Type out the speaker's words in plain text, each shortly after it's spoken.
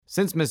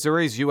Since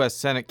Missouri's U.S.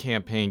 Senate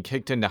campaign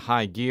kicked into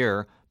high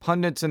gear,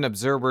 pundits and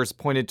observers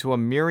pointed to a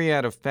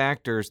myriad of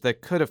factors that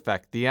could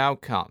affect the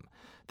outcome.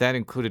 That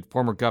included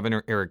former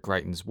Governor Eric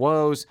Greitens'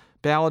 woes,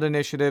 ballot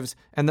initiatives,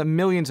 and the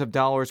millions of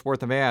dollars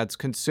worth of ads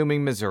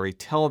consuming Missouri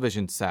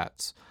television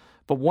sets.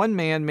 But one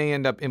man may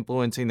end up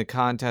influencing the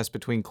contest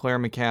between Claire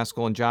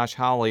McCaskill and Josh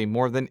Hawley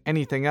more than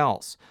anything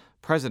else: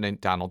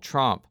 President Donald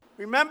Trump.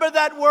 Remember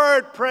that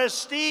word,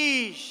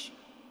 prestige.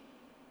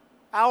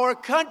 Our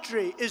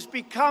country is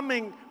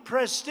becoming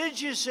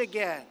prestigious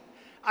again.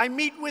 I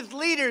meet with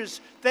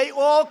leaders. They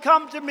all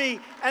come to me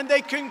and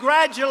they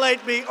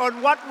congratulate me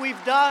on what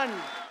we've done.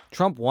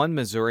 Trump won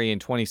Missouri in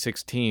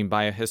 2016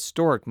 by a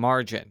historic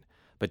margin,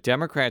 but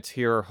Democrats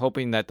here are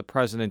hoping that the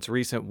president's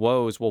recent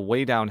woes will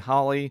weigh down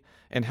Hawley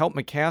and help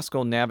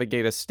McCaskill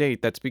navigate a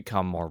state that's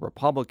become more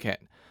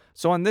Republican.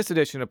 So on this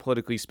edition of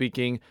Politically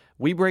Speaking,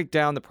 we break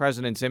down the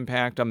president's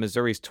impact on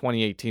Missouri's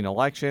 2018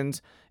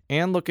 elections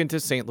and look into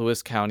St.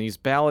 Louis County's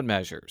ballot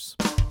measures.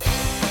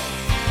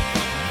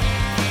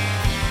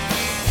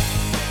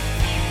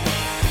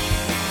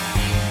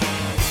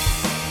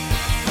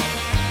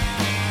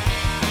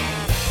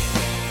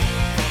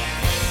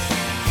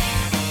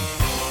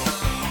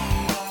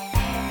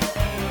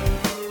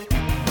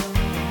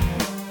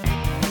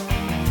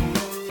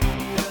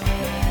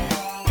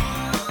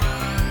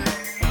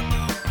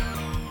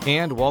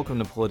 And welcome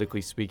to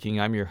Politically Speaking.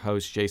 I'm your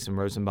host, Jason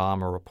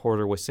Rosenbaum, a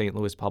reporter with St.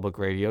 Louis Public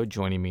Radio.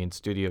 Joining me in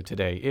studio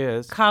today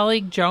is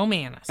colleague Joe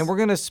Mannies. And we're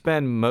going to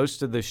spend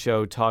most of the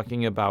show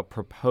talking about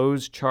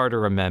proposed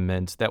charter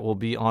amendments that will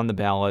be on the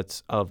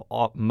ballots of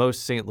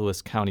most St.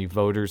 Louis County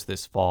voters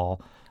this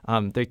fall.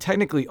 They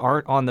technically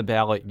aren't on the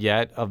ballot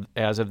yet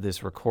as of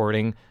this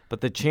recording,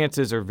 but the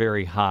chances are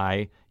very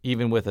high,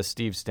 even with a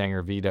Steve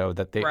Stenger veto,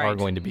 that they are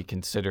going to be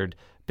considered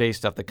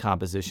based off the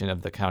composition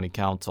of the county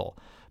council.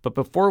 But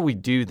before we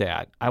do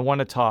that, I want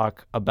to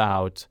talk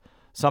about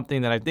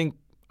something that I think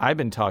I've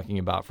been talking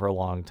about for a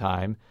long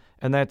time,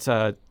 and that's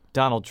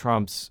Donald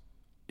Trump's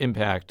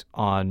impact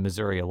on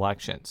Missouri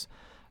elections.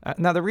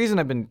 Now, the reason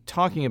I've been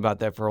talking about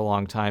that for a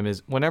long time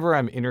is whenever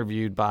I'm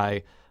interviewed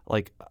by,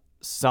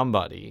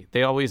 somebody,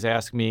 they always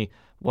ask me,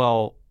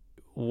 well,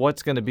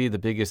 what's going to be the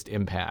biggest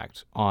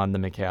impact on the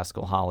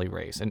McCaskill-Hawley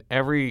race? And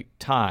every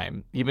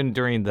time, even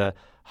during the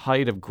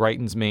height of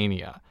Greitens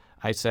mania,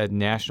 I said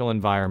national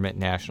environment,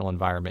 national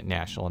environment,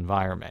 national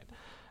environment.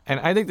 And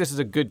I think this is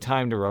a good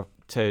time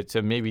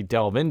to maybe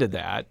delve into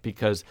that,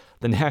 because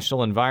the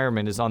national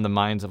environment is on the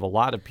minds of a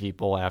lot of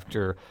people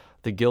after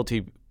the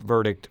guilty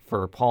verdict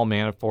for Paul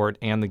Manafort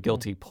and the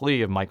guilty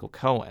plea of Michael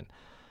Cohen.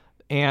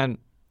 And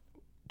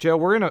Joe,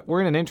 we're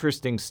in an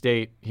interesting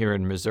state here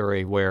in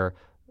Missouri where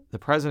the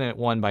president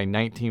won by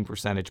 19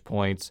 percentage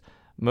points.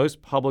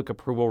 Most public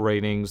approval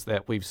ratings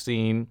that we've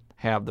seen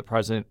have the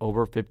president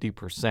over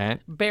 50%.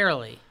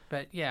 Barely,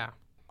 but yeah.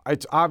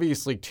 It's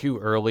obviously too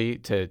early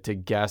to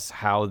guess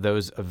how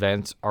those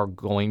events are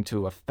going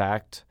to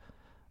affect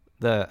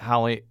the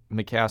Hawley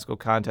McCaskill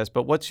contest.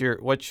 But what's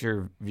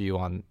your view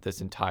on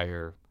this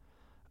entire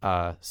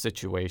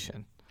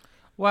situation?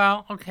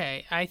 Well,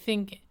 okay, I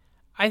think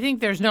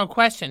there's no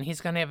question he's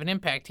going to have an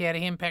impact. He had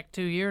an impact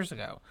 2 years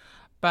ago,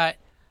 but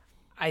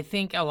I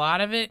think a lot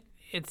of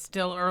it's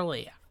still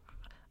early.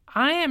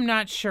 I am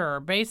not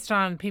sure, based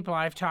on people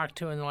I've talked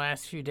to in the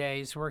last few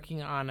days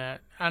working on an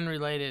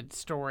unrelated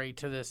story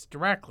to this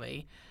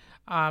directly,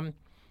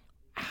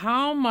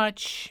 how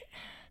much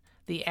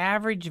the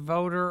average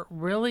voter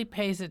really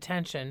pays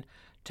attention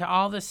to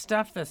all the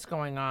stuff that's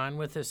going on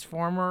with his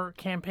former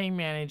campaign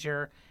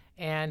manager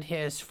and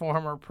his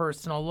former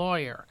personal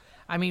lawyer.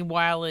 I mean,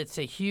 while it's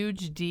a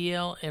huge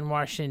deal in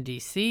Washington,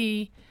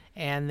 D.C.,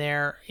 and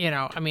they're,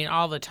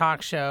 all the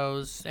talk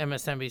shows,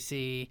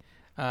 MSNBC,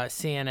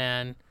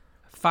 CNN,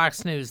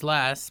 Fox News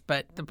less,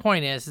 but the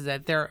point is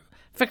that they're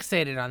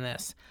fixated on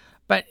this.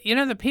 But,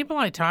 the people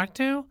I talk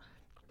to,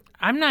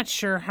 I'm not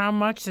sure how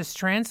much this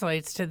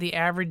translates to the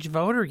average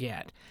voter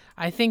yet.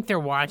 I think they're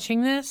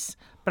watching this,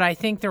 but I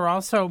think they're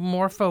also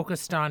more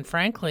focused on,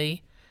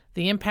 frankly,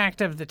 the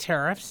impact of the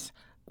tariffs,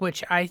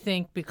 which I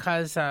think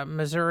because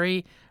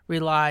Missouri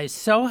relies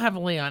so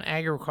heavily on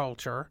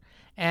agriculture,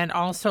 and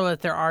also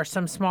that there are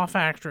some small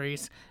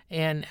factories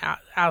in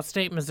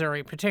outstate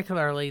Missouri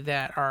particularly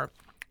that are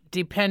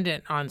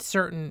dependent on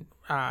certain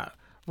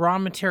raw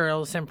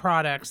materials and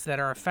products that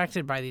are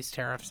affected by these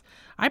tariffs.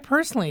 I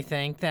personally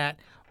think that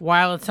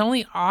while it's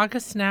only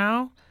August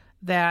now,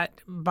 that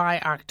by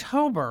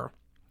October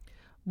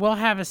we'll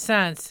have a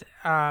sense.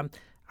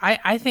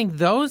 I think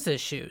those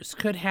issues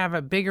could have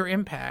a bigger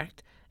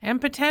impact, and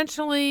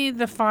potentially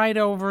the fight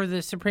over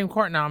the Supreme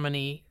Court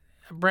nominee,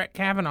 Brett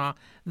Kavanaugh,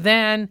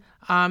 than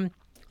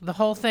the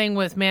whole thing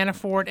with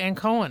Manafort and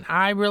Cohen.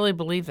 I really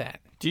believe that.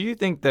 Do you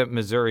think that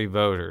Missouri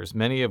voters,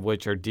 many of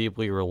which are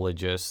deeply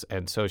religious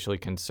and socially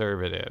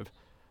conservative,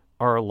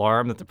 are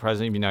alarmed that the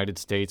President of the United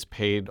States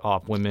paid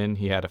off women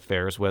he had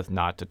affairs with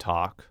not to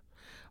talk?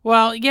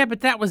 Well, yeah,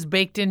 but that was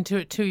baked into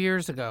it 2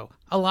 years ago.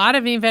 A lot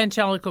of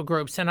evangelical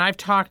groups, and I've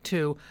talked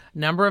to a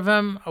number of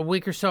them a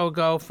week or so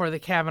ago for the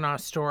Kavanaugh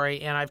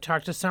story, and I've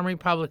talked to some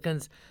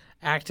Republicans,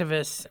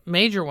 activists,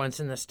 major ones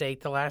in the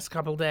state the last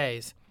couple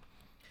days.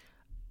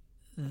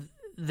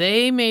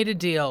 They made a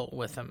deal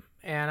with them,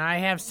 and I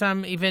have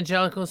some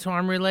evangelicals who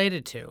I'm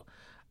related to.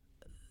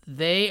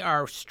 They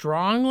are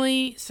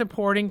strongly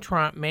supporting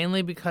Trump,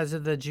 mainly because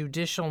of the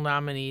judicial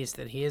nominees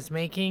that he is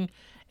making.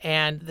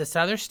 And this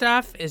other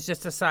stuff is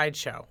just a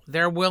sideshow.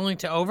 They're willing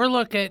to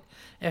overlook it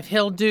if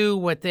he'll do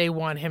what they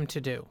want him to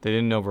do. They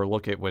didn't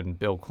overlook it when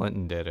Bill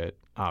Clinton did it,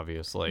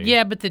 obviously.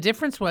 Yeah, but the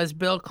difference was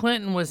Bill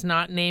Clinton was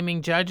not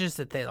naming judges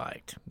that they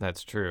liked.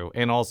 That's true.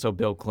 And also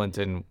Bill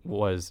Clinton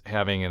was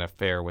having an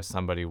affair with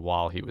somebody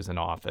while he was in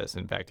office.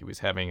 In fact, he was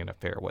having an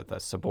affair with a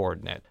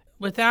subordinate.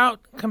 Without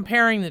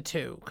comparing the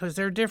two, because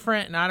they're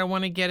different, and I don't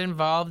want to get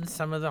involved in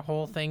some of the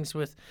whole things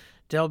with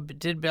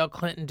did Bill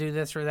Clinton do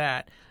this or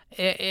that.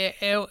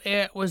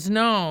 It was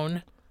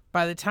known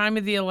by the time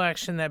of the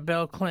election that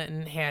Bill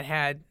Clinton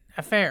had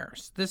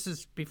affairs. This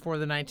is before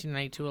the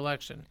 1992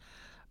 election.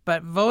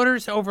 But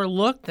voters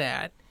overlooked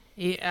that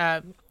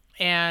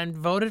and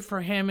voted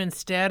for him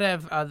instead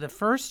of the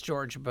first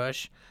George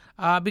Bush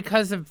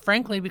because of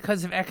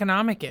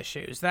economic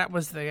issues. That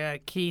was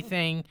the key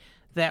thing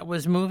that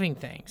was moving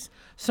things.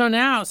 So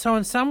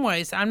in some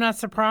ways, I'm not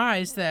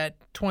surprised that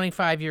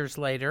 25 years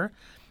later,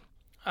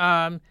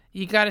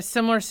 you got a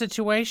similar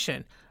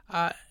situation.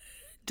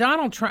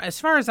 Donald Trump, as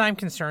far as I'm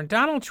concerned,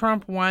 Donald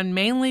Trump won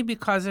mainly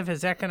because of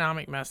his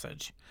economic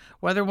message.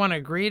 Whether one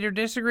agreed or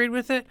disagreed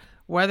with it,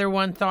 whether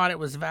one thought it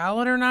was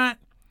valid or not,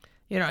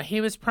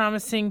 he was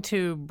promising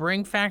to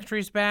bring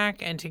factories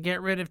back and to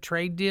get rid of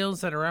trade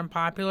deals that are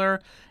unpopular,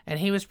 and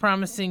he was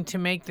promising to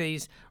make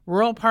these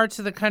rural parts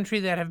of the country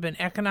that have been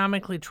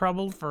economically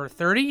troubled for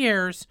 30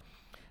 years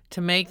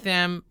to make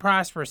them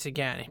prosperous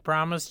again. He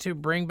promised to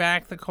bring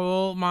back the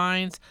coal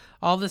mines,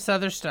 all this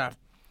other stuff.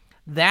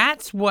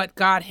 That's what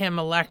got him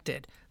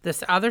elected.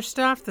 This other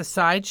stuff, the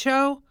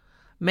sideshow,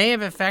 may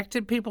have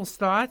affected people's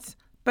thoughts,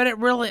 but it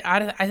really,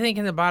 I think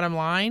in the bottom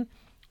line,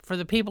 for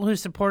the people who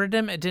supported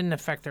him, it didn't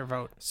affect their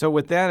vote. So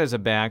with that as a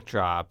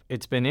backdrop,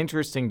 it's been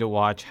interesting to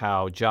watch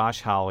how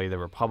Josh Hawley, the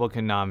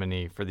Republican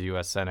nominee for the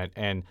U.S. Senate,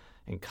 and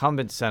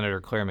incumbent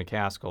Senator Claire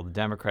McCaskill, the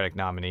Democratic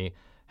nominee,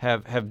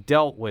 have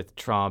dealt with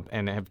Trump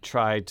and have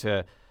tried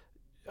to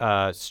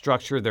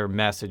structure their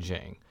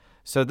messaging.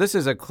 So this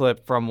is a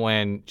clip from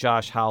when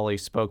Josh Hawley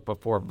spoke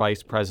before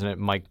Vice President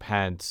Mike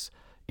Pence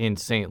in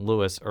St.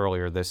 Louis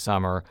earlier this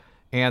summer.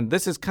 And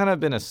this has kind of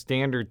been a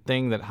standard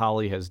thing that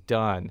Hawley has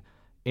done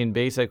in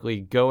basically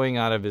going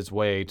out of his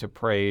way to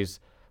praise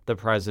the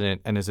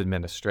president and his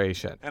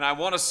administration. And I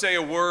want to say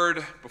a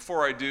word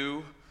before I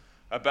do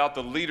about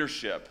the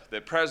leadership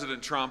that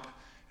President Trump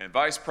and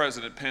Vice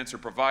President Pence are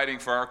providing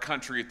for our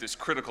country at this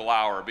critical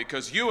hour,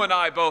 because you and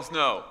I both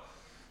know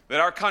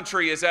that our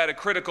country is at a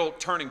critical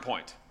turning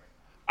point.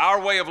 Our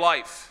way of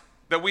life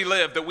that we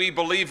live, that we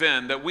believe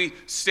in, that we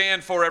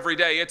stand for every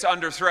day, it's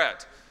under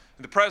threat.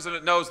 The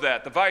president knows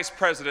that, the vice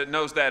president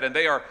knows that, and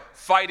they are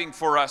fighting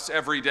for us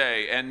every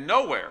day. And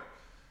nowhere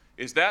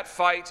is that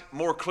fight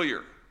more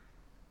clear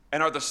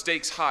and are the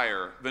stakes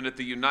higher than at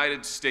the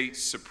United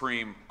States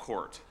Supreme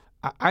Court.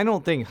 I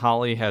don't think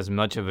Hawley has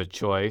much of a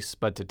choice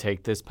but to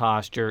take this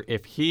posture.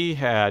 If he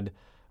had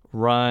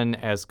run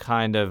as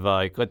kind of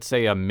like, let's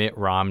say, a Mitt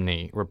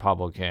Romney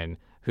Republican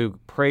who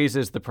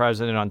praises the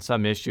president on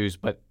some issues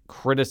but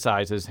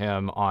criticizes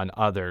him on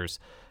others,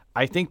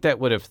 I think that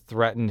would have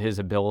threatened his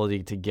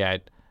ability to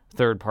get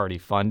third-party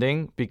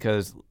funding,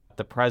 because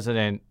the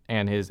president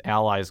and his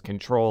allies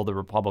control the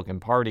Republican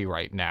Party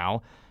right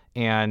now,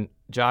 and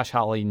Josh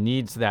Hawley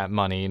needs that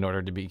money in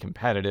order to be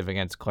competitive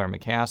against Claire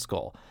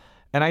McCaskill.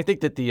 And I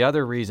think that the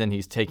other reason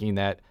he's taking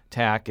that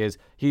tack is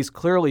he's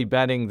clearly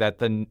betting that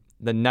the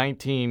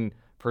 19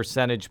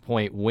 percentage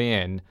point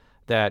win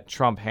that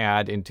Trump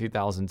had in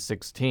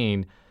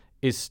 2016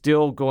 is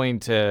still going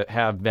to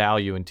have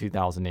value in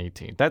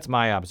 2018. That's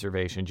my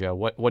observation, Joe.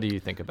 What do you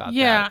think about that?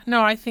 Yeah,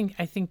 no, I think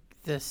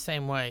the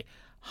same way.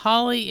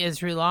 Hawley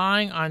is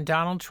relying on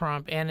Donald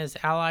Trump and his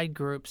allied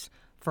groups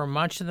for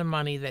much of the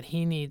money that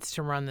he needs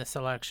to run this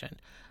election.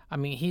 I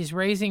mean, he's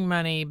raising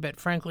money, but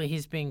frankly,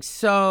 he's being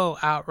so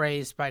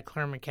outraised by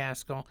Claire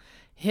McCaskill.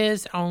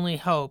 His only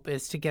hope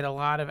is to get a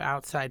lot of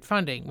outside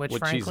funding, which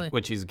he's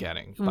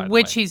getting.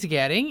 He's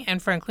getting,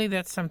 and frankly,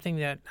 that's something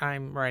that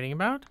I'm writing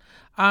about.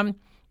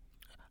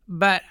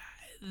 But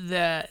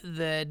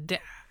the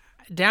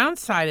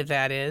downside of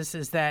that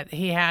is that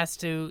he has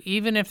to,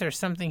 even if there's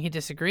something he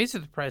disagrees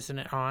with the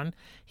president on,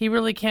 he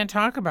really can't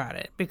talk about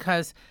it,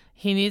 because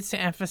he needs to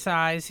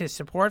emphasize his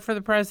support for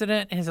the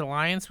president, his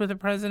alliance with the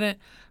president.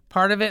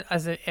 Part of it,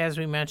 as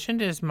we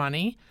mentioned, is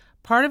money.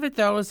 Part of it,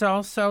 though, is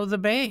also the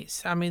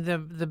base. I mean,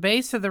 the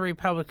base of the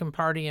Republican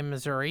Party in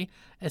Missouri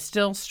is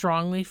still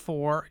strongly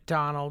for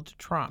Donald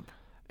Trump.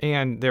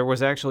 And there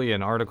was actually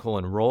an article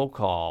in Roll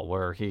Call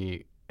where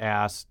he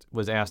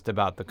was asked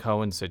about the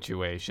Cohen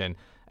situation.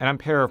 and I'm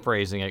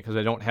paraphrasing it because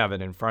I don't have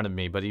it in front of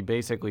me, but he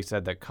basically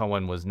said that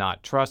Cohen was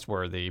not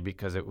trustworthy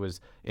because it was,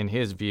 in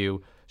his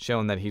view,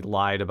 shown that he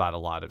lied about a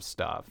lot of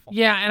stuff.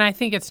 Yeah, and I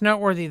think it's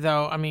noteworthy,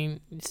 though. I mean,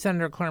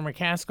 Senator Claire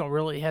McCaskill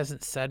really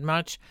hasn't said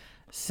much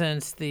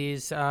since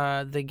these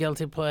the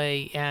guilty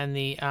plea and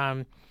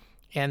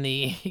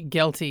the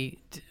guilty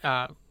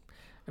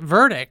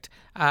verdict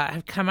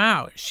have come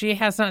out. She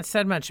has not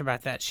said much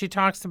about that. She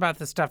talks about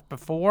the stuff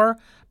before,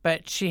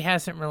 but she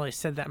hasn't really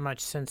said that much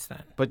since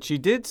then. But she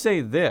did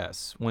say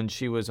this when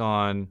she was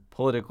on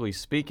Politically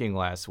Speaking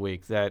last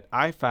week that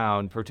I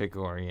found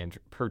particularly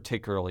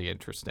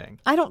interesting.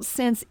 I don't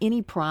sense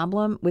any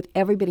problem with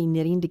everybody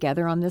knitting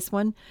together on this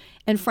one.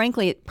 And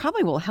frankly, it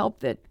probably will help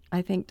that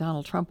I think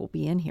Donald Trump will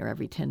be in here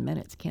every 10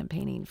 minutes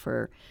campaigning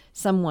for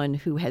someone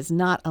who has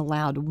not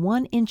allowed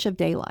 1 inch of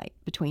daylight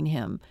between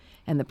him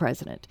and the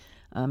president.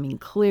 I mean,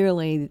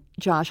 clearly,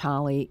 Josh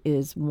Hawley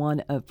is one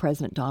of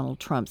President Donald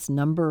Trump's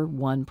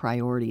 #1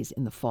 priorities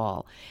in the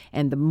fall.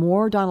 And the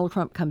more Donald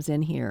Trump comes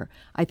in here,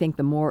 I think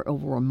the more it will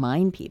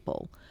remind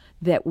people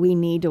that we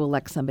need to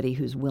elect somebody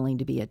who's willing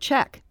to be a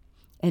check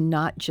and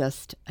not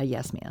just a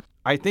yes man.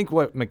 I think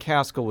what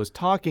McCaskill was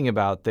talking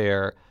about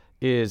there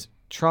is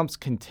Trump's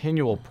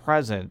continual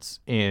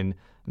presence in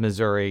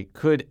Missouri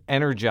could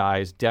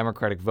energize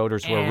Democratic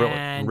voters who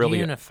are really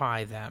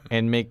unify them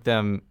and make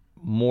them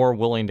more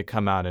willing to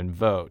come out and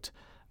vote.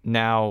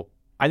 Now,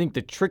 I think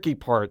the tricky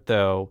part,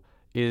 though,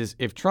 is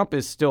if Trump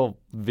is still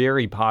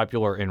very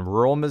popular in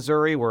rural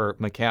Missouri, where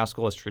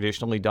McCaskill has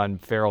traditionally done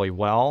fairly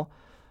well,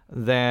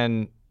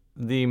 then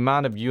the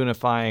amount of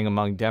unifying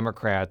among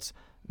Democrats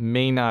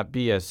may not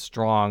be as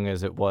strong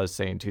as it was,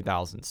 say, in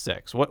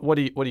 2006. What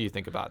do you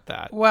think about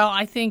that? Well,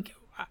 I think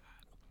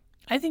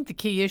the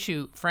key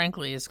issue,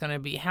 frankly, is going to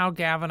be how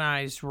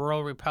galvanized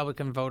rural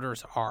Republican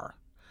voters are.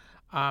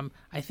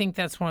 I think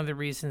that's one of the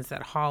reasons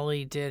that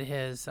Hawley did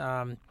his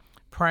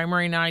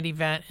primary night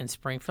event in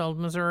Springfield,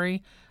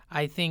 Missouri.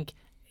 I think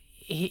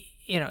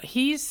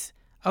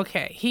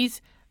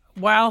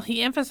while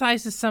he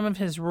emphasizes some of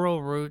his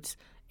rural roots,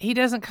 he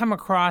doesn't come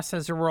across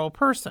as a rural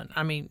person.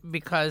 I mean,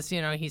 because,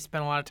 he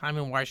spent a lot of time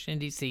in Washington,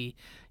 D.C.,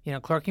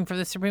 clerking for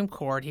the Supreme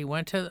Court. He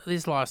went to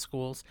these law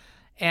schools.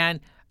 And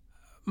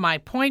my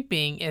point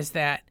being is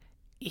that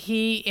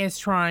he is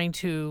trying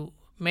to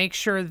make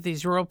sure that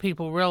these rural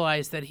people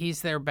realize that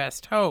he's their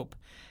best hope.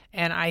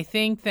 And I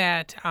think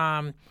that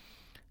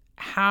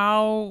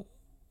how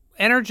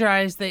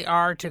energized they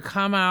are to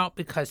come out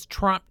because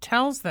Trump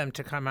tells them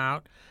to come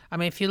out. I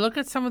mean, if you look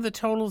at some of the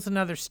totals in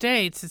other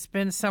states, it's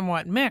been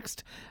somewhat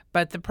mixed.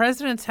 But the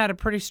president's had a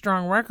pretty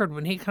strong record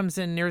when he comes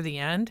in near the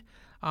end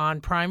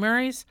on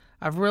primaries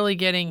of really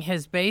getting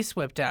his base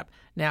whipped up.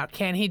 Now,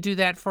 can he do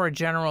that for a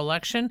general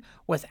election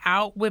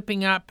without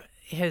whipping up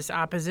his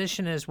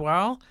opposition as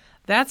well?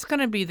 That's going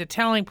to be the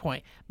telling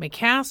point.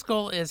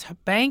 McCaskill is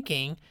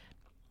banking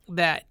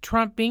that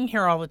Trump being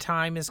here all the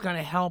time is going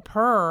to help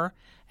her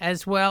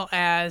as well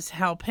as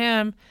help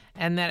him,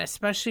 and that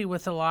especially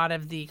with a lot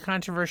of the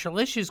controversial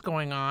issues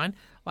going on,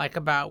 like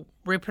about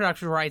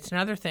reproductive rights and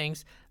other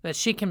things, that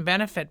she can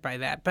benefit by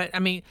that. But, I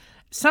mean,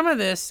 some of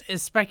this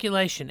is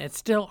speculation. It's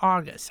still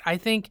August. I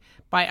think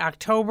by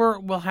October,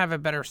 we'll have a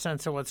better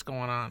sense of what's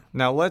going on.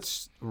 Now,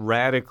 let's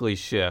radically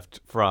shift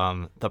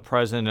from the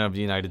President of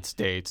the United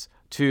States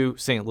to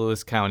St.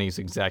 Louis County's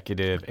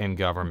executive and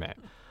government.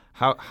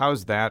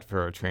 How's that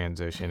for a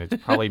transition?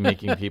 It's probably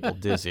making people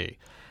dizzy.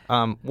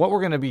 What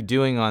we're going to be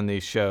doing on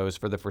these shows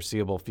for the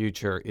foreseeable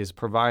future is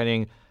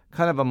providing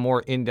kind of a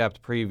more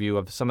in-depth preview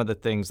of some of the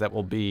things that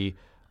will be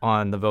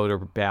on the voter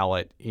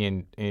ballot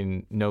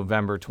in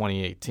November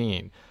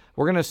 2018.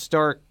 We're going to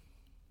start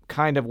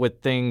kind of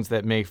with things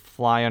that may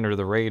fly under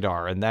the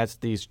radar, and that's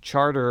these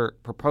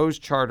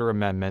proposed charter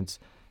amendments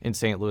in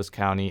St. Louis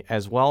County,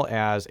 as well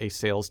as a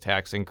sales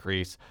tax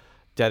increase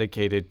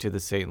dedicated to the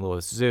St.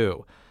 Louis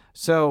Zoo.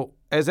 So,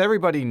 as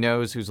everybody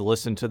knows who's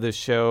listened to this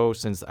show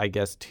since, I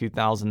guess,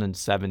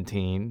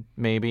 2017,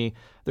 maybe,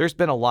 there's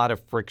been a lot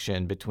of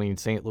friction between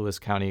St. Louis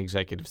County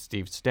Executive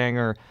Steve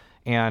Stenger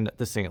and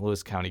the St.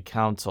 Louis County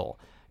Council.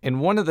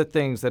 And one of the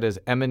things that has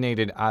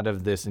emanated out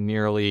of this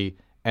nearly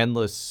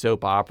endless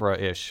soap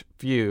opera-ish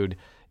feud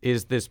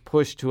is this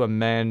push to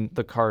amend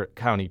the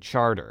county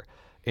charter.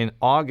 In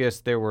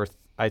August, there were,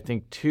 I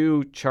think,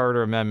 2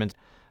 charter amendments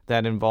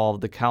that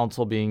involved the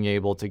council being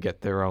able to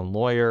get their own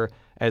lawyer,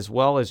 as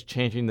well as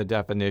changing the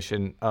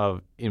definition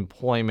of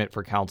employment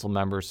for council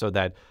members so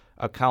that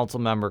a council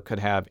member could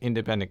have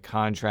independent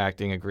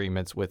contracting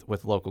agreements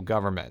with local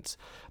governments.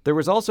 There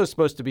was also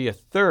supposed to be a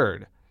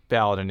third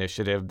ballot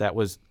initiative that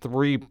was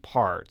 3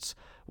 parts.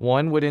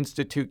 One would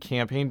institute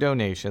campaign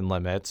donation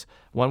limits,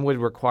 one would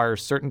require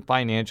certain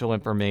financial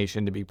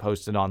information to be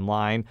posted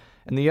online,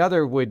 and the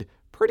other would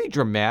pretty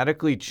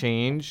dramatically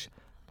change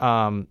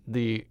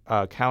the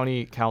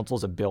county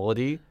council's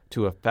ability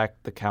to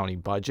affect the county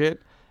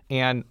budget.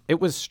 And it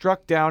was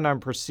struck down on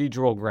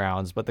procedural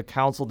grounds, but the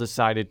council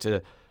decided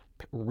to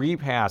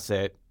repass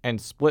it and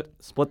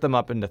split them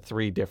up into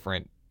 3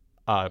 different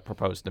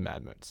proposed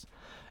amendments.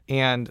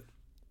 And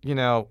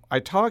I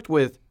talked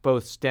with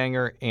both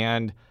Stenger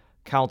and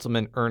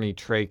Councilman Ernie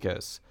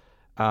Tracus.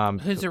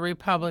 Who's a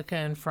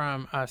Republican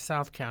from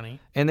South County.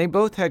 And they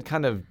both had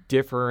kind of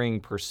differing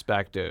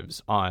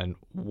perspectives on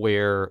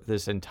where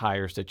this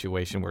entire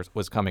situation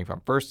was coming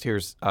from. First,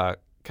 here's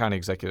County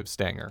Executive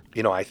Stenger.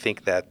 I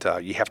think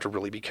that you have to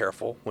really be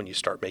careful when you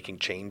start making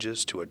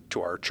changes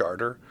to our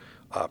charter.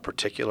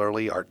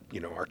 Particularly, our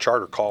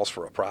charter calls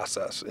for a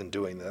process in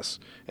doing this,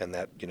 and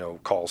that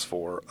calls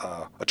for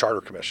a charter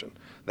commission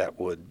that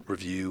would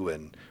review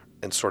and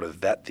sort of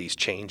vet these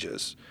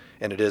changes.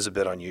 And it is a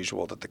bit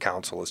unusual that the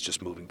council is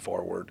just moving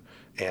forward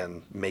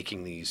and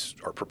making these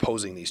or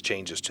proposing these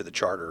changes to the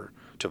charter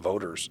to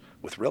voters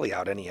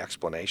without any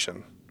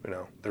explanation.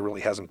 There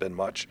really hasn't been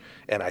much.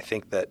 And I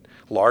think that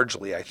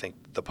largely,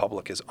 the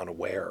public is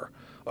unaware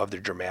of the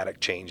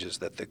dramatic changes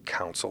that the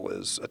council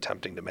is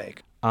attempting to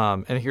make.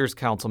 And here's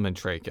Councilman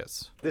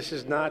Tracus. This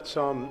is not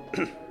some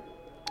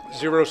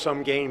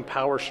zero-sum game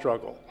power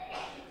struggle.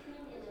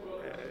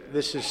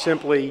 This is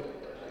simply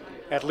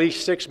at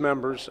least 6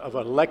 members of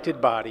an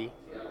elected body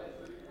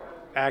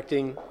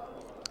acting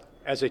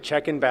as a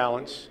check and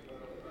balance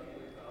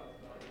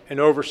and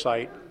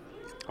oversight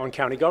on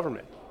county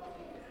government.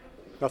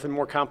 Nothing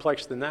more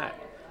complex than that.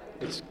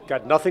 It's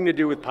got nothing to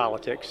do with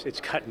politics. It's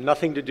got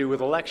nothing to do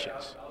with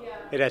elections.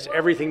 It has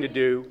everything to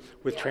do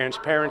with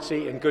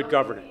transparency and good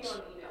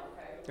governance.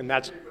 And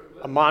that's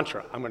a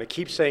mantra. I'm going to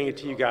keep saying it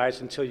to you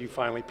guys until you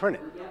finally print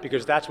it,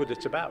 because that's what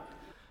it's about.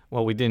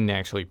 Well, we didn't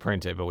actually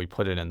print it, but we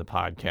put it in the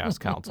podcast,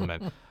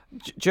 Councilman.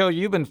 Joe,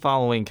 you've been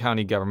following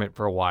county government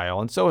for a while,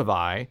 and so have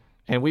I.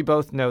 And we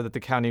both know that the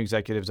county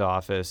executive's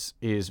office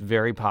is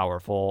very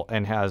powerful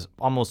and has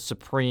almost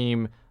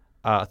supreme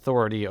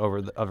authority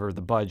over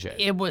the budget.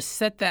 It was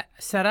set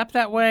up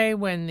that way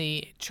when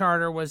the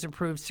charter was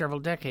approved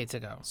several decades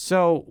ago.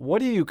 So what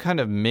do you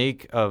kind of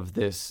make of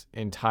this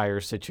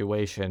entire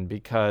situation?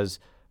 Because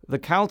the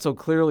council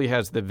clearly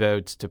has the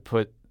votes to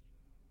put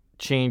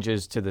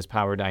changes to this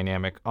power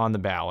dynamic on the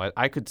ballot.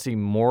 I could see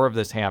more of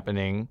this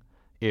happening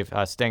if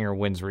Stenger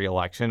wins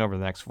re-election over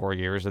the next 4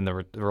 years and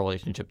the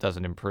relationship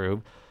doesn't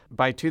improve.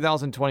 By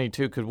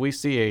 2022, could we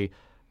see a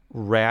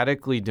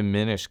radically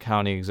diminished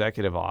county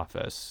executive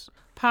office?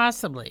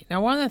 Possibly.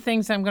 Now, one of the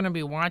things I'm going to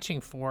be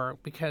watching for,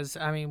 because,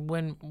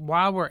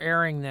 while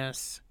we're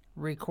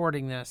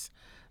recording this,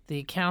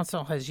 the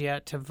council has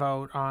yet to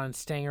vote on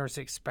Stenger's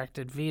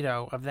expected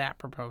veto of that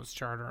proposed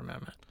charter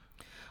amendment.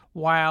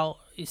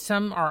 While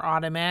some are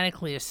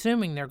automatically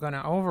assuming they're going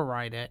to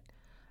override it,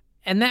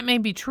 and that may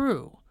be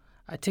true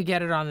to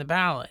get it on the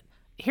ballot.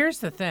 Here's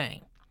the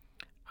thing.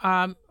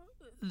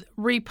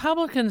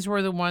 Republicans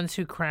were the ones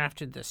who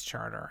crafted this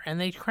charter, and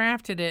they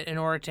crafted it in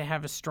order to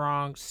have a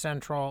strong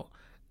central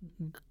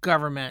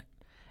government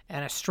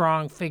and a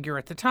strong figure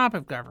at the top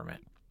of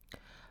government.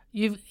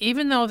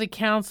 Even though the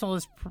council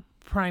is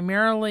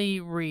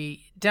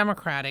primarily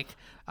Democratic,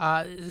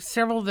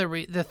 several of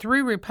the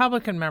 3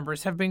 Republican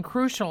members have been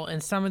crucial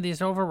in some of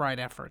these override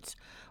efforts.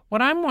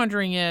 What I'm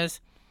wondering is,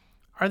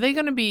 are they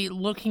going to be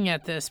looking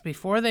at this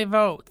before they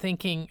vote,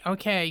 thinking,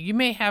 okay, you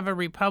may have a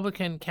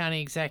Republican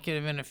county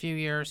executive in a few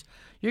years.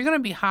 You're going to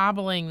be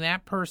hobbling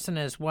that person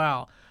as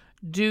well.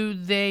 Do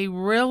they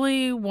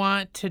really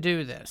want to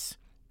do this?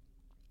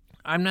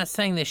 I'm not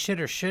saying they should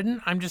or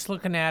shouldn't. I'm just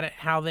looking at it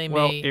how they may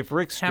think about it. If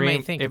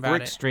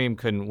Rick Stream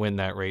couldn't win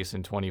that race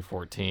in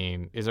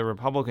 2014, is a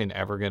Republican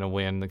ever going to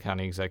win the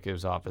county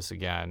executive's office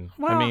again?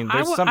 Well,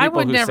 there's some people I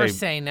would who never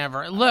say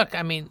never. Look,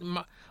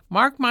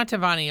 Mark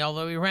Mantovani,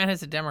 although he ran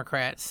as a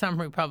Democrat, some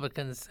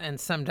Republicans and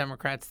some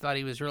Democrats thought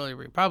he was really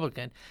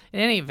Republican. In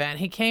any event,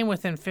 he came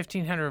within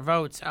 1,500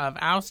 votes of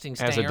ousting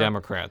Stenger. As a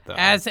Democrat, though.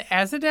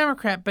 As a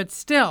Democrat, but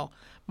still,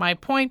 my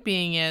point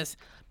being is,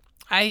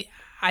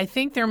 I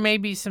think there may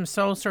be some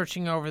soul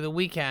searching over the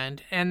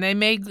weekend, and they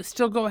may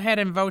still go ahead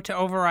and vote to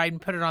override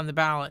and put it on the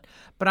ballot.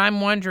 But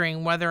I'm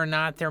wondering whether or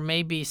not there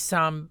may be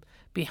some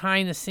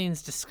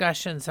behind-the-scenes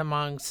discussions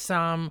among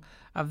some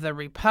of the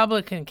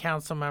Republican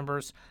council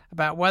members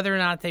about whether or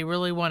not they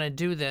really want to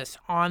do this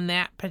on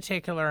that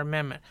particular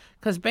amendment.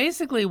 Because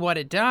basically what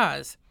it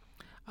does,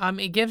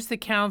 it gives the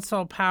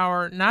council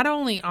power not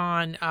only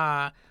on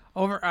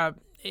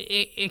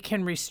it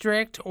can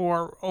restrict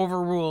or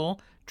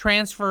overrule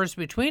transfers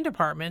between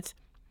departments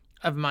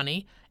of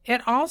money.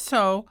 It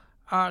also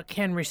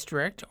can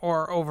restrict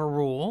or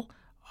overrule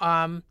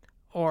and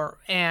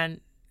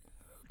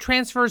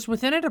transfers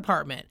within a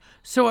department.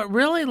 So it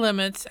really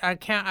limits an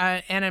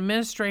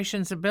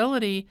administration's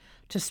ability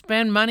to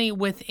spend money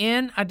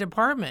within a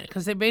department,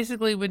 because they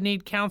basically would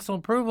need council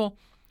approval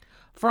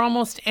for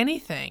almost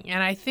anything.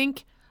 And I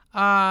think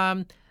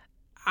I'm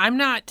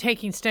not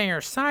taking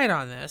Stenger's side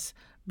on this,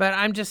 but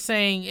I'm just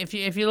saying if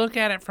you look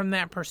at it from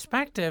that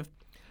perspective,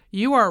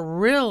 you are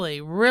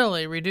really,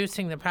 really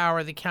reducing the power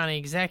of the county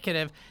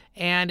executive,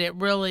 and it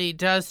really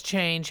does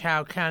change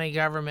how county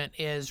government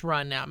is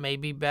run. Now, it may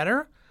be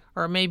better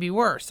or it may be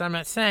worse. I'm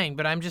not saying,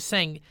 but I'm just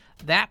saying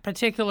that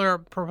particular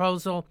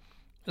proposal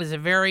is a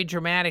very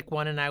dramatic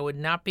one, and I would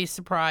not be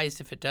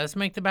surprised if it does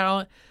make the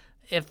ballot.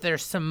 if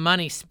there's some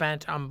money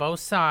spent on both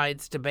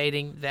sides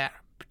debating that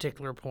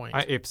particular point.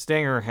 If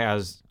Stenger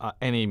has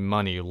any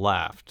money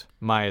left,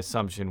 my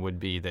assumption would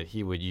be that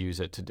he would use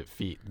it to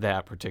defeat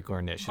that particular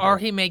initiative. Or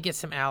he may get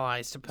some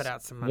allies to put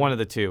out some money. One of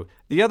the two.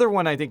 The other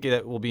one I think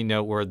that will be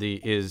noteworthy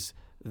is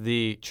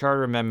the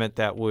charter amendment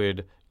that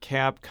would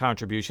cap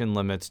contribution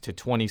limits to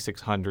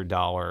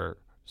 $2,600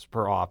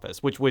 per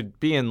office, which would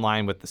be in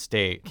line with the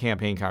state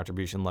campaign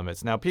contribution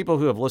limits. Now, people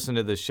who have listened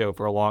to this show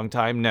for a long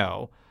time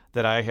know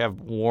that I have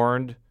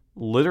warned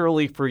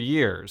literally for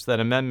years that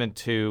Amendment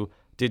 2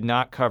 did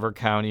not cover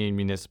county and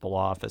municipal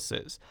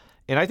offices.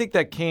 And I think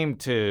that came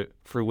to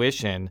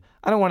fruition,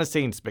 I don't want to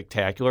say in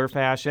spectacular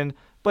fashion,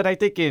 but I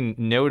think in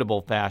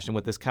notable fashion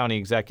with this county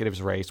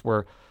executives race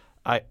where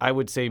I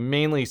would say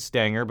mainly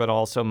Stenger, but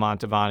also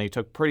Mantovani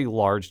took pretty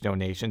large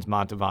donations.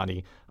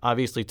 Mantovani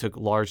obviously took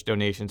large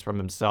donations from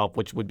himself,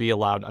 which would be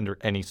allowed under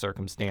any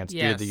circumstance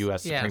via the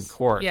U.S. Supreme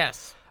Court.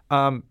 Yes.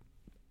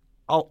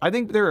 I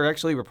think there are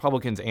actually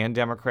Republicans and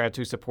Democrats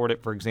who support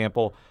it. For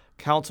example,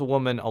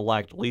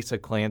 Councilwoman-elect Lisa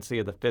Clancy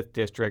of the 5th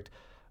District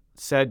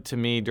said to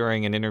me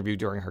during an interview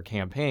during her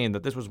campaign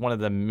that this was one of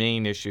the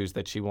main issues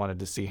that she wanted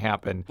to see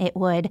happen. It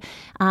would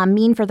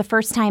mean for the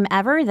first time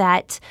ever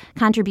that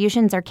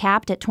contributions are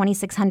capped at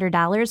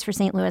 $2,600 for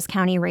St. Louis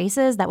County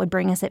races. That would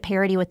bring us at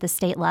parity with the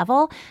state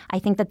level. I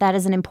think that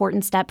is an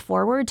important step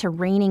forward to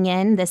reining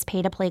in this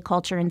pay-to-play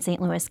culture in St.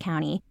 Louis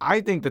County.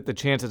 I think that the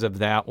chances of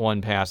that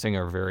one passing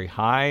are very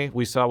high.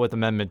 We saw with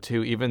Amendment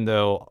 2, even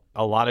though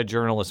a lot of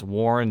journalists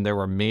warned there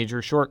were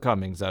major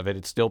shortcomings of it,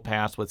 it still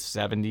passed with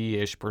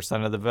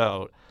 70-ish% of the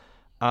vote.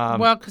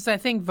 Well, because I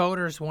think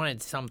voters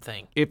wanted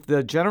something. If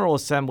the General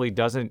Assembly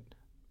doesn't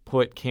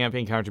put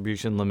campaign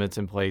contribution limits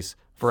in place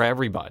for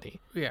everybody,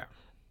 yeah,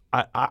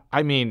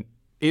 I mean,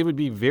 it would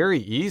be very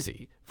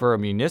easy for a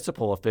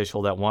municipal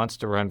official that wants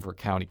to run for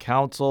county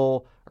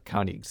council or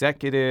county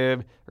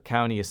executive or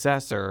county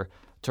assessor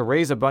to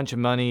raise a bunch of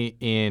money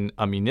in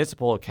a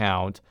municipal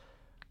account,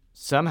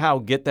 somehow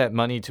get that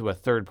money to a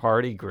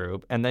third-party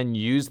group, and then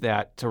use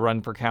that to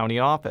run for county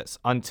office.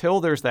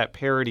 Until there's that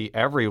parity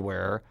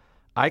everywhere,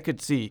 I could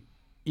see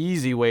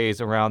easy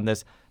ways around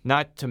this,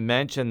 not to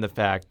mention the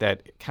fact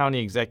that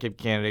county executive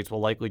candidates will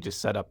likely just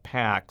set up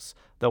PACs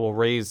that will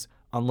raise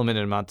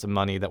unlimited amounts of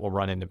money that will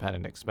run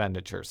independent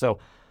expenditure. So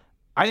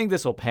I think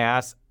this will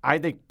pass. I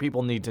think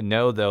people need to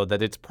know, though,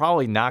 that it's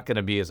probably not going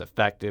to be as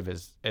effective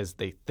as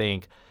they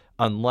think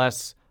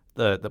unless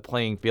the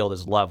playing field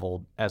is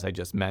leveled, as I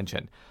just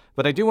mentioned.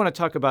 But I do want to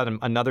talk about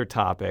another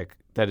topic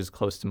that is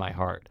close to my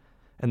heart,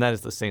 and that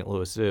is the St.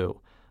 Louis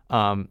Zoo.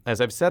 As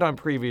I've said on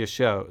previous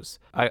shows,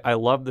 I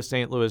love the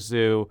St. Louis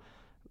Zoo.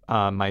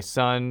 My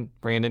son,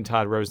 Brandon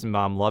Todd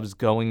Rosenbaum, loves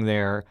going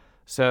there.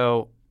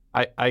 So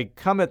I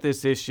come at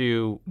this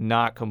issue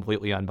not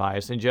completely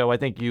unbiased. And, Joe, I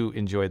think you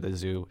enjoy the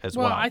zoo as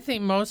well. Well, I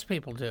think most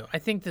people do. I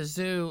think the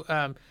zoo,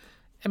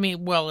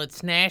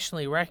 it's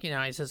nationally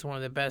recognized as one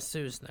of the best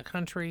zoos in the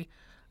country.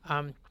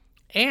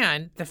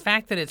 And the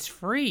fact that it's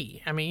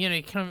free. I mean,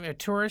 you come a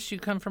tourist, you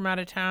come from out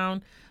of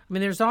town. I mean,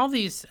 there's all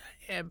these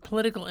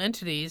political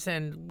entities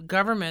and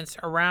governments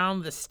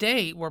around the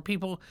state where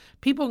people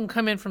can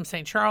come in from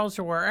St. Charles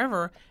or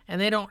wherever, and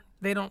they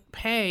don't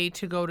pay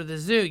to go to the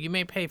zoo. You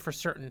may pay for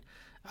certain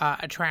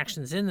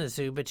attractions in the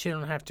zoo, but you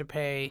don't have to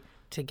pay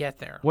to get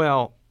there.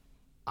 Well,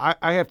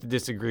 I have to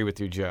disagree with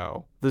you,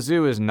 Joe. The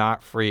zoo is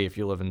not free if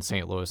you live in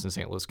St. Louis and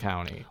St. Louis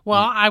County.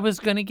 Well, I was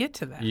going to get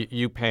to that.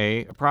 You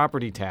pay a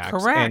property tax.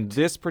 Correct. And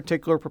this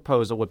particular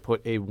proposal would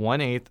put a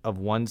 1/8 of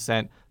 1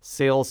 cent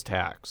sales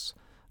tax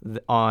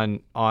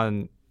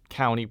on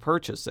county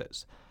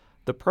purchases.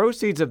 The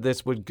proceeds of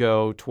this would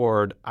go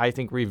toward, I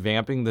think,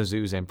 revamping the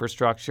zoo's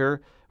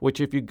infrastructure, which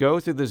if you go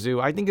through the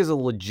zoo, I think is a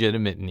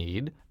legitimate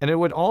need. And it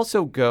would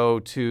also go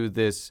to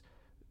this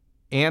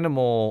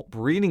animal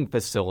breeding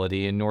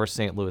facility in North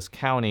St. Louis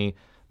County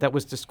that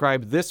was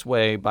described this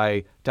way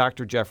by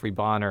Dr. Jeffrey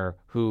Bonner,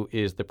 who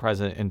is the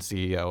president and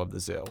CEO of the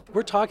zoo.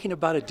 We're talking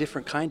about a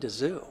different kind of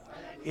zoo.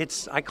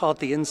 I call it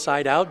the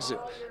inside-out zoo.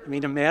 I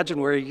mean,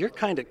 imagine where you're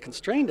kind of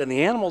constrained and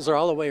the animals are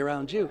all the way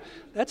around you.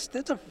 That's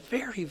a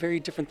very, very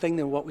different thing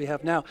than what we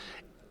have now.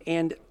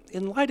 And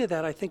in light of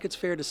that, I think it's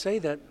fair to say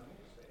that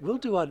we'll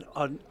do a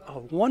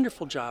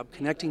wonderful job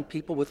connecting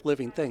people with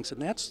living things, and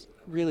that's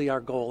really our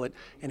goal.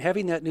 And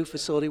having that new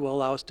facility will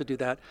allow us to do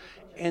that.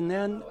 And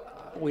then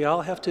we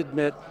all have to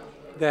admit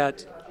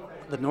that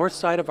the north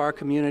side of our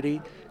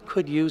community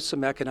could use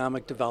some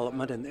economic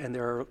development, and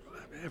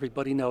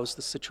everybody knows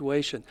the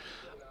situation.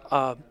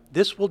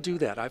 This will do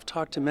that. I've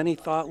talked to many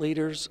thought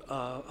leaders,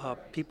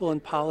 people in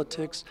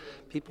politics,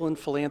 people in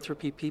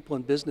philanthropy, people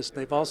in business, and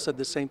they've all said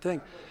the same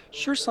thing.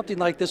 Sure, something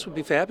like this would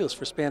be fabulous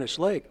for Spanish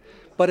Lake,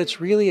 but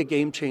it's really a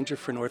game changer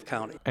for North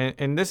County.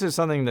 And this is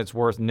something that's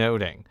worth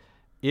noting.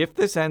 If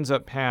this ends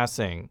up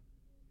passing,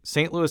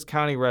 St. Louis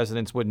County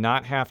residents would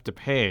not have to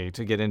pay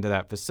to get into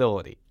that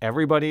facility.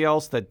 Everybody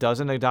else that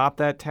doesn't adopt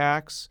that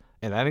tax,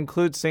 and that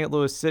includes St.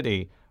 Louis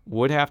City,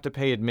 would have to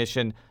pay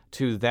admission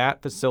to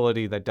that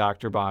facility that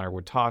Dr. Bonner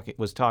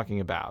was talking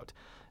about.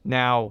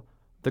 Now,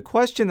 The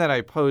question that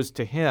I posed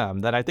to him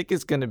that I think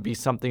is going to be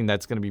something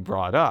that's going to be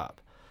brought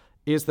up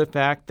is the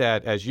fact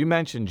that, as you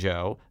mentioned,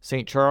 Joe,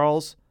 St.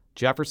 Charles,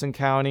 Jefferson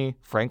County,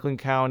 Franklin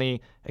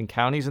County, and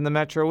counties in the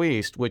Metro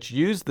East, which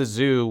use the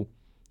zoo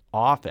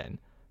often,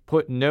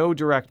 put no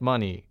direct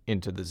money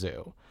into the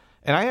zoo.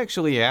 And I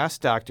actually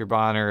asked Dr.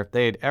 Bonner if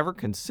they had ever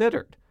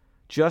considered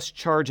just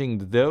charging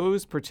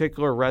those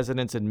particular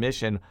residents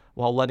admission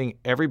while letting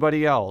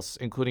everybody else,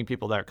 including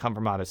people that come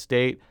from out of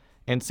state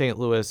and St.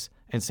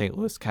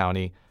 Louis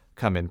County,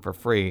 come in for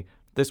free.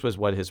 This was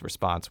what his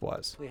response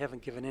was. We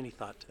haven't given any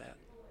thought to that.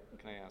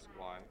 Can I ask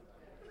why?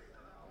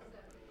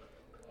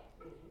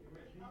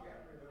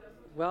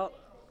 Well,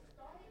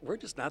 we're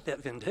just not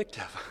that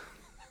vindictive.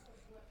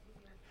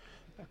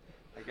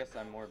 I guess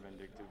I'm more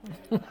vindictive.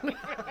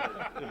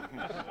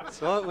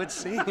 So it would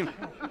seem.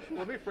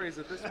 Let me phrase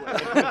it this way.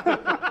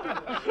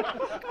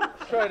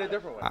 Try it a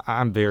different way.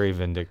 I'm very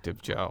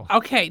vindictive, Joe.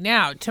 Okay,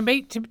 now to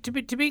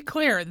be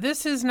clear,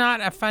 this is not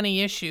a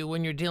funny issue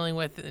when you're dealing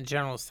with the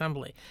General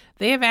Assembly.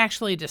 They have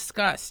actually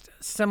discussed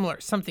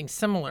something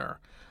similar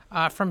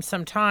from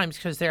some times,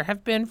 because there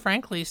have been,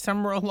 frankly,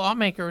 some rural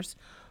lawmakers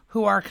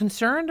who are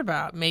concerned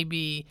about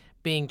maybe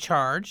being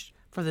charged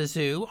for the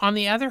zoo. On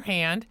the other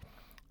hand,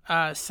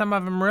 some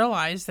of them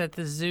realize that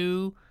the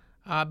zoo,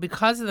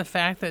 because of the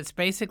fact that it's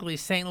basically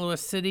St. Louis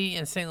City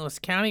and St. Louis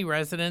County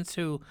residents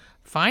who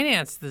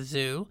finance the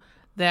zoo,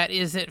 that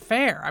is it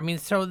fair? I mean,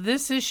 so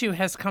this issue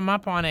has come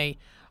up on a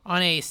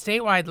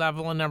statewide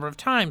level a number of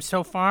times.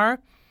 So far,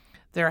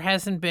 there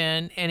hasn't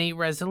been any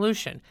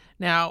resolution.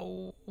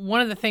 Now,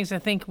 one of the things I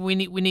think we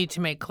need to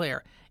make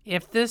clear,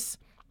 if this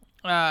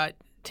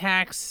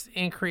tax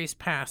increase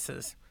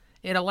passes,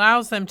 it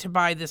allows them to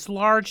buy this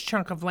large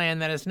chunk of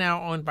land that is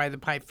now owned by the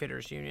Pipe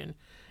Fitters Union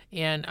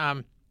in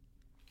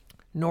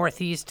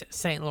northeast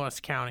St. Louis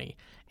County.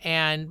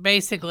 And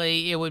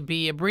basically, it would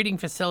be a breeding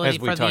facility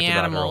for the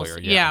animals.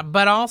 Earlier, yeah,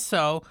 but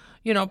also,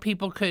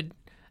 people could.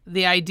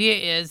 The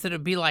idea is that it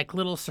would be like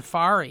little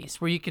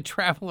safaris where you could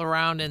travel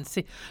around and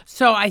see.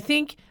 So I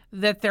think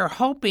that they're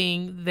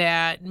hoping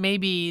that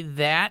maybe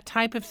that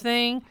type of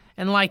thing,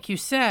 and like you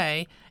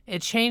say,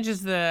 it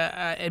changes the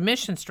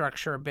admission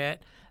structure a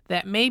bit.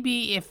 That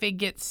maybe if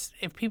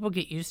people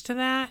get used to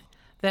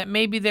that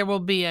maybe there will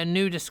be a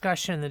new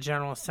discussion in the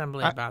General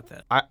Assembly about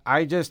that.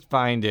 I just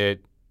find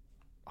it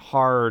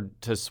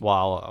hard to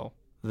swallow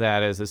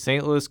that as a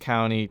St. Louis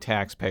County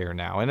taxpayer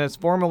now, and as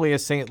formerly a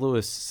St.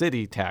 Louis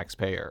City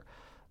taxpayer,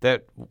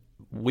 that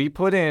we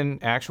put in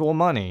actual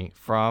money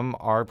from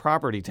our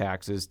property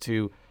taxes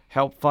to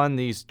help fund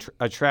these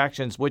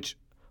attractions, which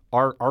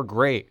are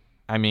great.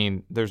 I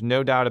mean, there's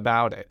no doubt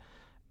about it.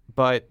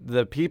 But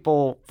the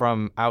people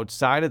from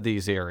outside of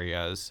these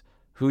areas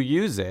who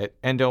use it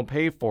and don't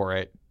pay for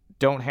it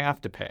don't have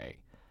to pay.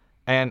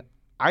 And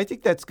I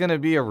think that's going to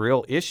be a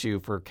real issue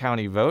for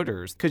county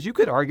voters, because you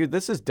could argue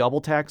this is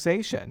double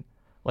taxation.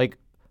 Like,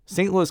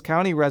 St. Louis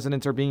County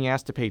residents are being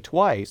asked to pay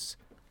twice,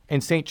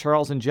 and St.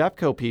 Charles and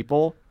Jeffco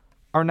people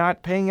are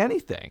not paying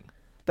anything.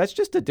 That's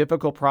just a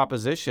difficult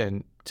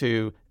proposition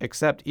to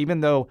accept,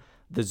 even though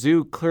the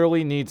zoo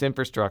clearly needs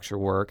infrastructure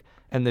work,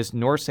 and this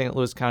North St.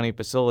 Louis County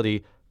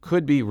facility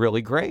could be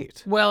really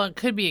great. Well, it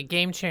could be a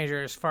game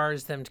changer as far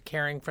as them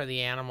caring for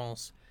the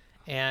animals.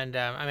 And,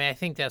 I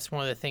think that's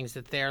one of the things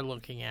that they're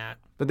looking at.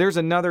 But there's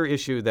another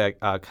issue that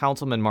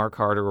Councilman Mark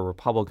Harder, a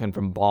Republican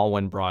from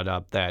Baldwin, brought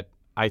up that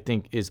I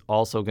think is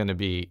also going to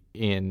be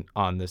in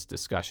on this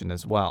discussion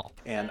as well.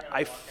 And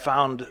I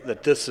found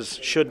that this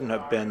shouldn't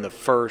have been the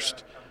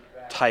first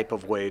type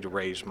of way to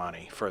raise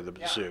money for the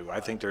zoo. I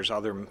think there's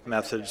other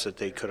methods that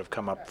they could have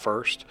come up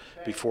first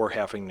before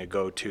having to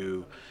go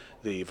to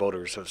the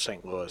voters of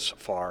St. Louis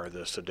for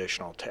this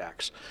additional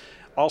tax.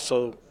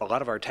 Also, a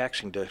lot of our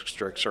taxing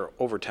districts are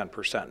over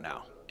 10%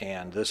 now,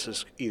 and this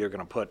is either going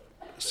to put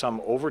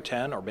some over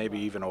 10 or maybe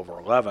even over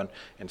 11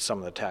 in some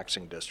of the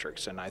taxing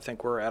districts. And I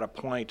think we're at a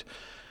point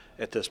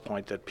at this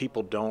point that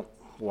people don't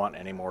want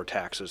any more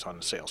taxes on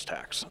the sales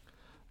tax.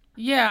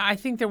 Yeah, I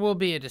think there will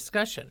be a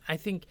discussion. I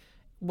think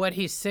what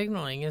he's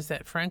signaling is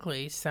that,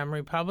 frankly, some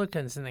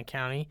Republicans in the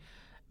county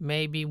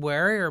may be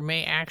wary or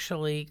may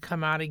actually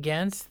come out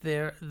against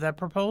the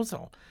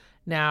proposal.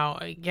 Now,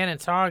 again,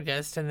 it's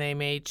August, and they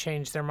may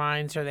change their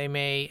minds, or they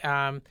may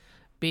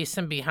be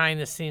some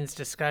behind-the-scenes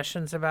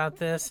discussions about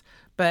this.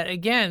 But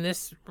again,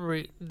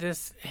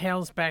 this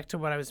hails back to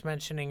what I was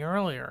mentioning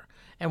earlier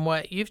and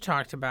what you've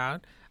talked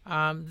about,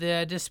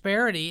 the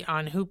disparity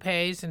on who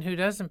pays and who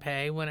doesn't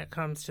pay when it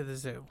comes to the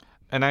zoo.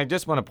 And I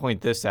just want to point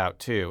this out,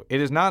 too.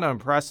 It is not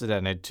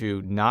unprecedented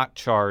to not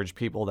charge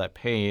people that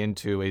pay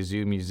into a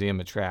zoo museum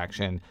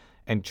attraction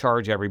and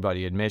charge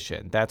everybody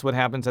admission. That's what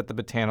happens at the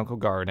Botanical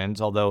Gardens,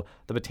 although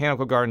the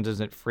Botanical Gardens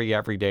isn't free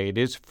every day. It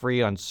is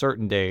free on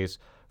certain days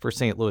for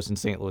St. Louis and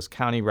St. Louis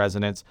County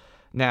residents.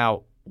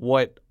 Now,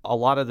 what a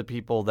lot of the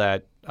people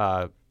that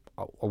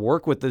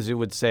work with the zoo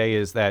would say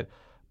is that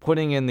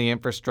putting in the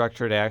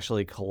infrastructure to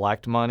actually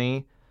collect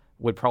money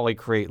would probably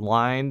create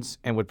lines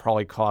and would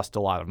probably cost a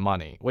lot of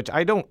money, which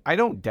I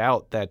don't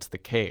doubt that's the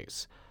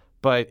case.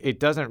 but it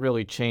doesn't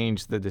really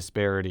change the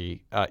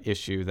disparity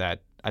issue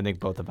that I think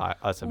both of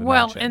us have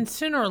Well, mentioned. and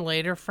sooner or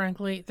later,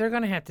 frankly, they're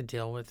going to have to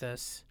deal with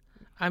this.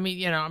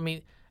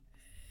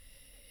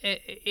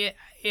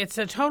 It's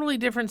a totally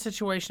different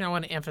situation, I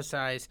want to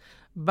emphasize,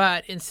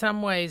 but in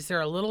some ways there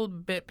are a little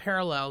bit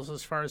parallels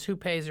as far as who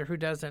pays or who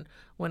doesn't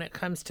when it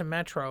comes to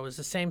Metro. It's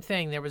the same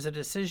thing. There was a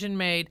decision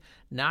made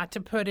not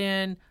to put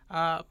in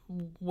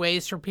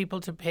ways for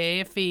people to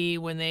pay a fee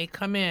when they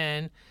come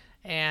in,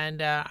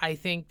 and I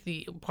think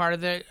the part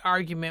of the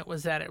argument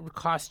was that it would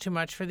cost too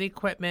much for the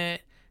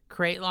equipment,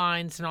 create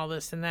lines and all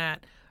this and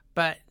that,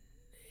 but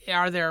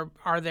are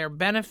there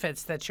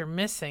benefits that you're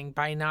missing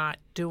by not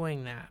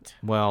doing that?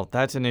 Well,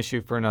 that's an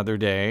issue for another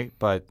day,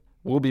 but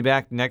we'll be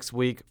back next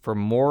week for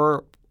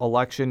more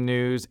election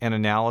news and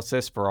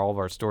analysis. For all of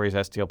our stories,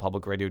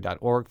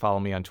 stlpublicradio.org. Follow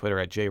me on Twitter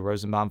at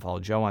 @JRosenbaum.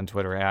 Follow Joe on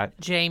Twitter at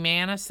Jay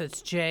Mannies.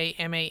 That's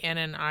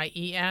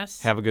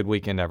JMANNIES. Have a good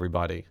weekend,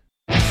 everybody.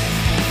 Who